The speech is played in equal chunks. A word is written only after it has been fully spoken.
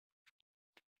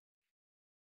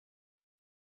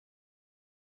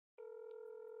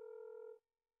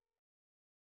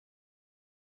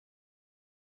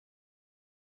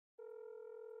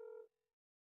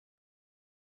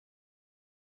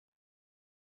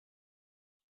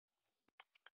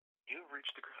You have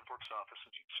reached the Grand Forks office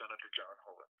of Senator John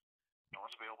Hoeven. No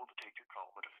one's available to take your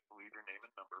call, but if you leave your name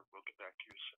and number, we'll get back to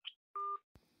you soon.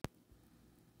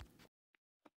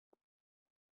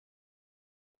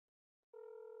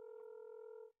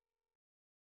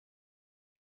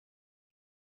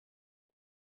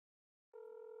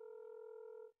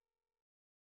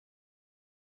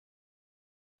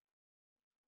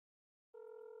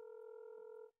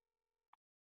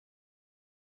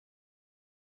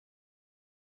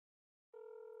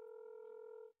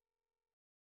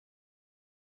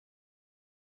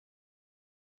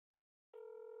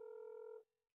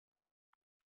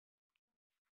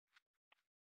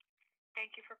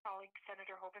 Thank you for calling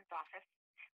Senator Hoeven's office.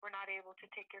 We're not able to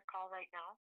take your call right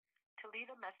now. To leave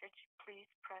a message, please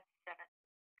press 7.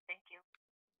 Thank you.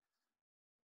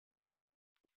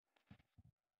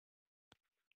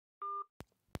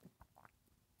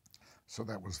 So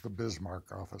that was the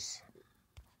Bismarck office.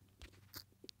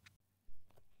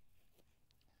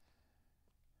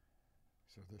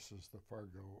 So this is the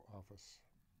Fargo office.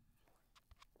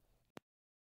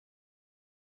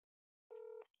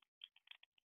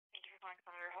 Thank you for calling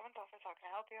Senator Hoeven's office. How can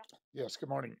I help you? Yes, good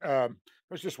morning. I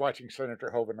was just watching Senator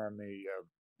Hoeven on the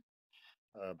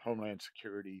Homeland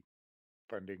Security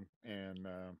funding, and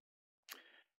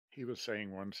he was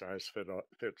saying one size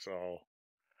fits all.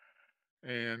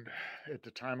 And at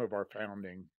the time of our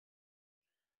founding,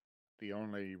 the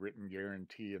only written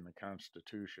guarantee in the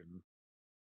Constitution,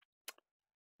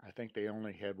 I think they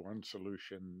only had one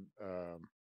solution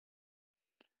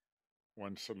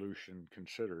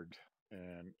considered,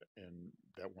 and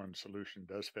that one solution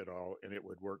does fit all, and it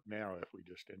would work now if we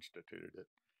just instituted it.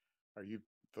 Are you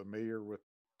familiar with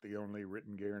the only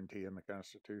written guarantee in the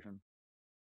Constitution?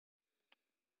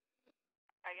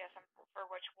 I guess for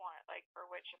which one? Like, for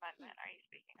which amendment are you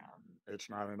speaking of? It's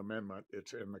not an amendment.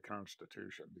 It's in the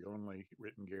Constitution, the only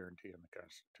written guarantee in the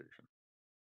Constitution.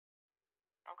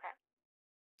 Okay.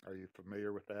 Are you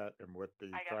familiar with that and what the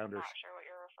I guess founders... I'm not sure what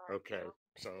you're referring Okay,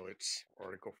 to. so it's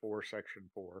Article 4, Section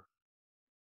 4.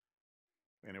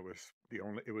 And it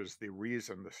was the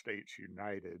reason the states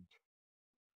united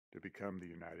to become the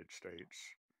United States.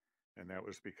 And that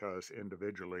was because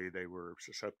individually they were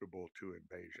susceptible to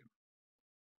invasion.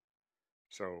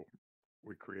 So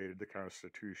we created the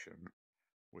Constitution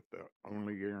with the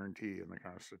only guarantee in the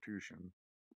Constitution,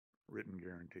 written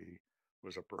guarantee,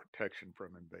 was a protection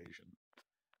from invasion.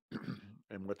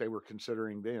 And what they were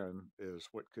considering then is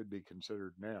what could be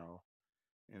considered now,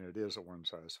 and it is a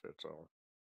one-size-fits-all.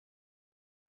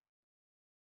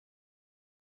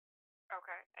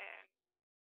 Okay, and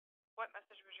what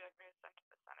message would you like me to send to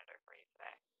the senator for you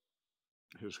today?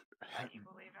 That you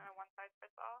believe in a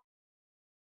one-size-fits-all?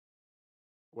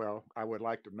 Well, I would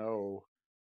like to know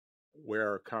where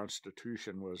our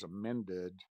Constitution was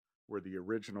amended, where the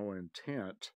original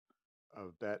intent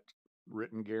of that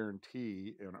written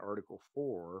guarantee in Article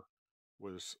 4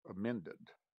 was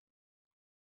amended.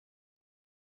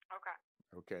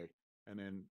 Okay. And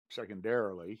then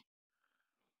secondarily,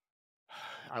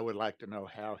 I would like to know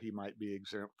how he might be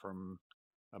exempt from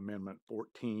Amendment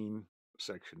 14,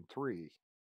 Section 3.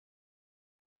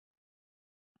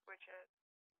 Which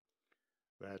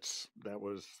is? That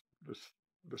was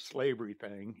the slavery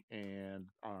thing, and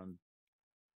on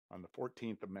the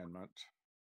 14th Amendment,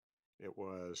 it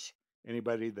was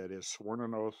anybody that is sworn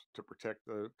an oath to protect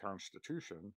the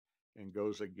Constitution and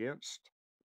goes against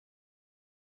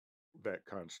that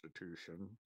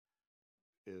Constitution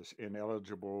is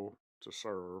ineligible to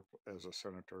serve as a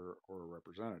senator or a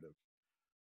representative.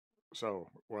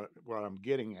 So what I'm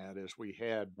getting at is we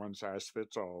had one size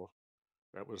fits all.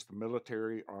 That was the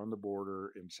military on the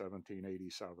border in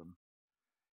 1787.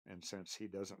 And since he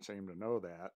doesn't seem to know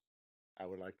that, I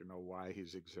would like to know why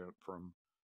he's exempt from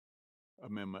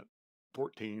Amendment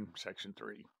 14, Section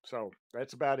 3. So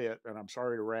that's about it. And I'm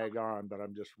sorry to rag on, but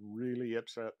I'm just really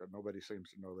upset that nobody seems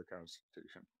to know the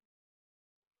Constitution.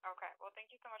 Okay. Well, thank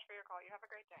you so much for your call. You have a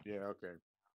great day. Yeah, okay.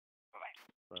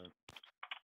 Bye-bye. Bye.